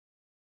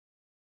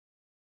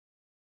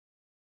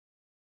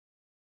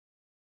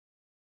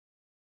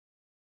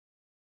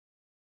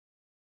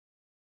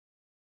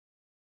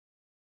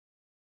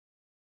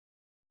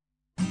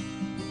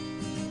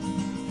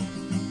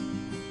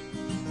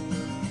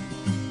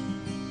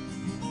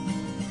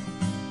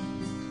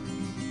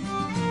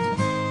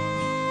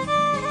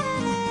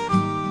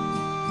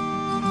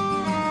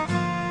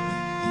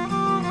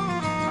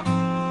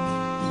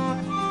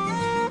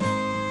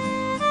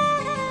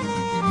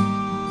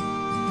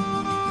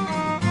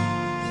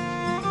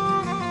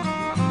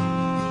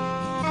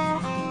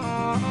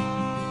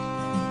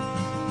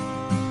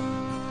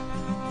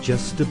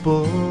Just a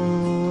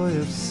boy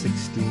of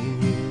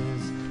 16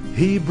 years.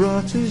 He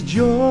brought us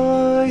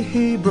joy,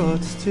 he brought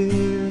us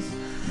tears.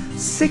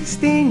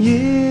 16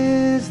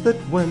 years that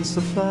went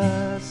so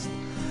fast,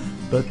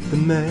 but the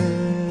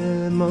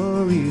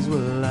memories will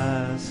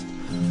last,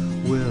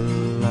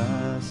 will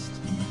last.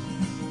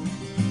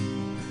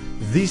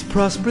 These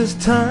prosperous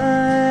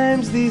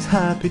times, these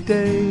happy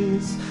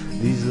days,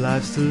 these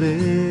lives to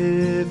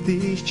live,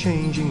 these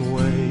changing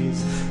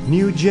ways.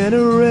 New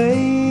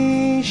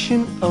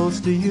generation owes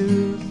to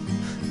youth,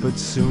 but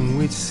soon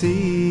we'd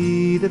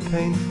see the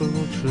painful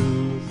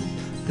truth,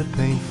 the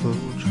painful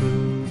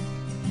truth.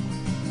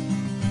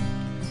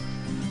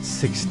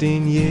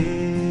 16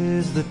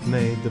 years that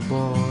made the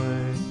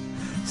boy,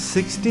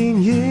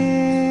 16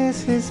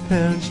 years his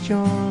parents'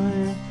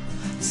 joy.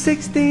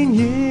 16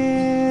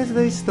 years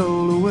they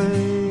stole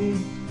away,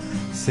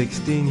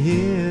 16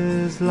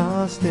 years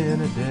lost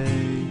in a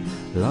day,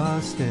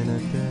 lost in a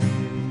day.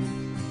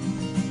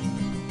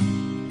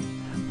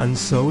 And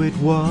so it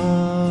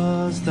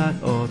was that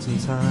autumn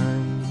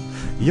time,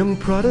 young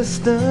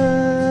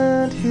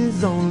Protestant,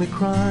 his only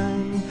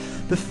crime,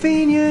 the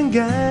Fenian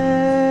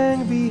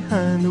gang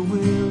behind the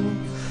wheel.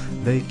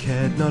 They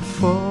cared not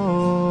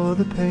for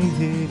the pain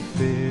he'd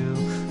feel,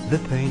 the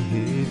pain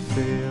he'd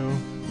feel.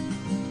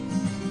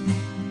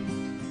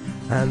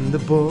 And the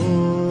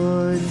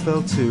boy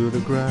fell to the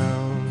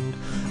ground,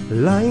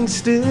 lying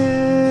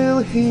still,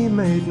 he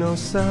made no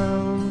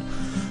sound,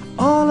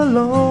 all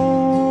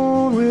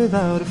alone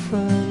without a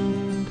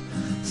friend.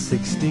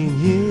 16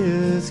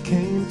 years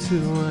came to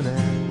an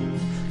end,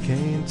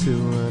 came to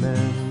an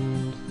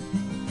end.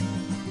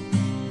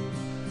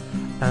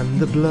 And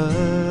the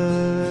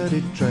blood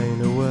it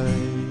drained away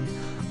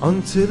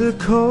onto the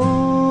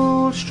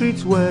cold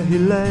streets where he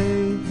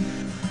lay,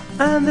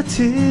 and the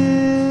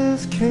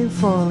tears came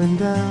falling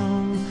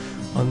down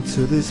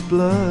onto this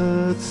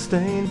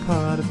blood-stained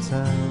part of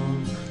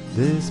town,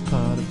 this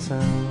part of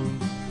town.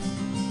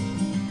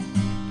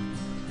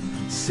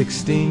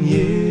 16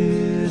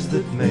 years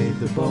that made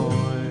the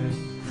boy,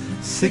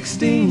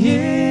 16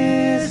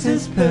 years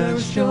his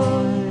parents'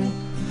 joy.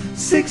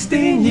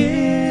 16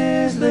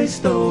 years they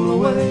stole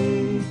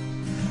away,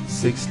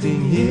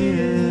 16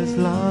 years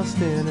lost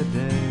in a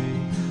day,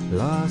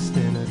 lost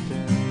in a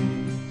day.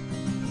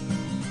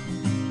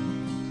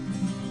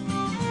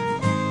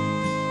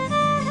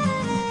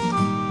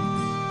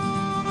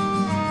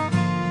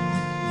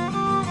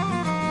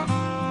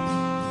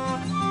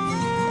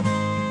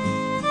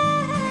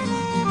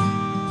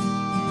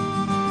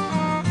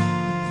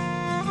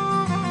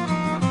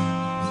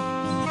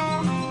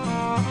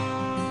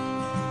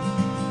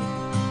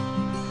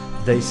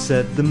 They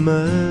said the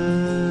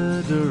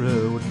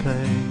murderer would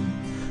pay,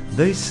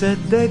 they said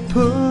they'd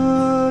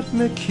put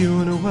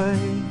McEwen away.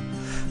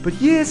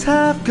 But years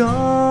have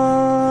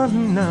gone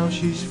and now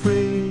she's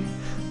free.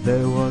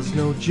 There was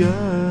no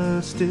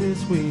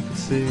justice we could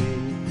see,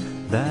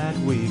 that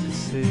we could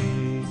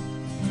see.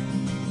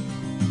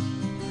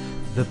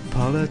 The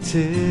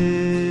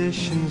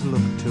politicians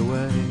looked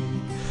away,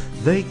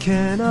 they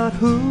care not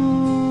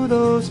who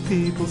those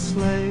people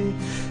slay.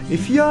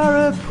 If you're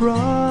a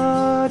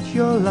prod,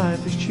 your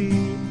life is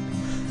cheap,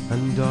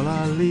 and all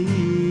our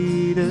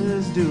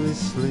leaders do is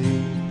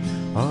sleep,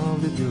 all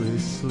they do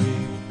is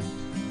sleep.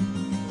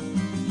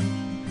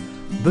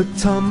 But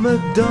Tom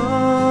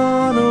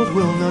McDonald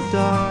will not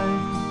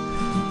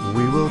die,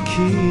 we will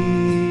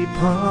keep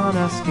on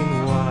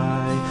asking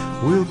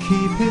why. We'll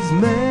keep his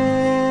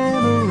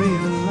memory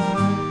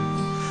alive,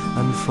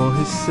 and for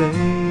his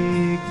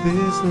sake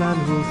this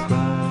land will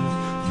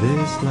thrive,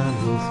 this land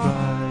will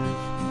thrive.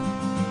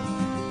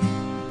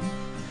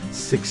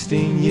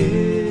 16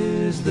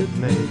 years that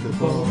made the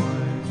boy,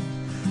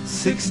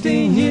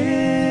 16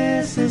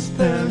 years his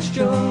parents'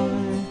 joy.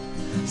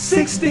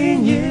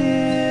 16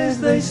 years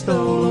they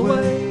stole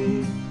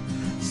away,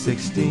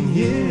 16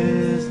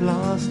 years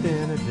lost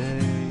in a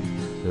day,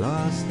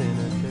 lost in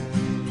a day.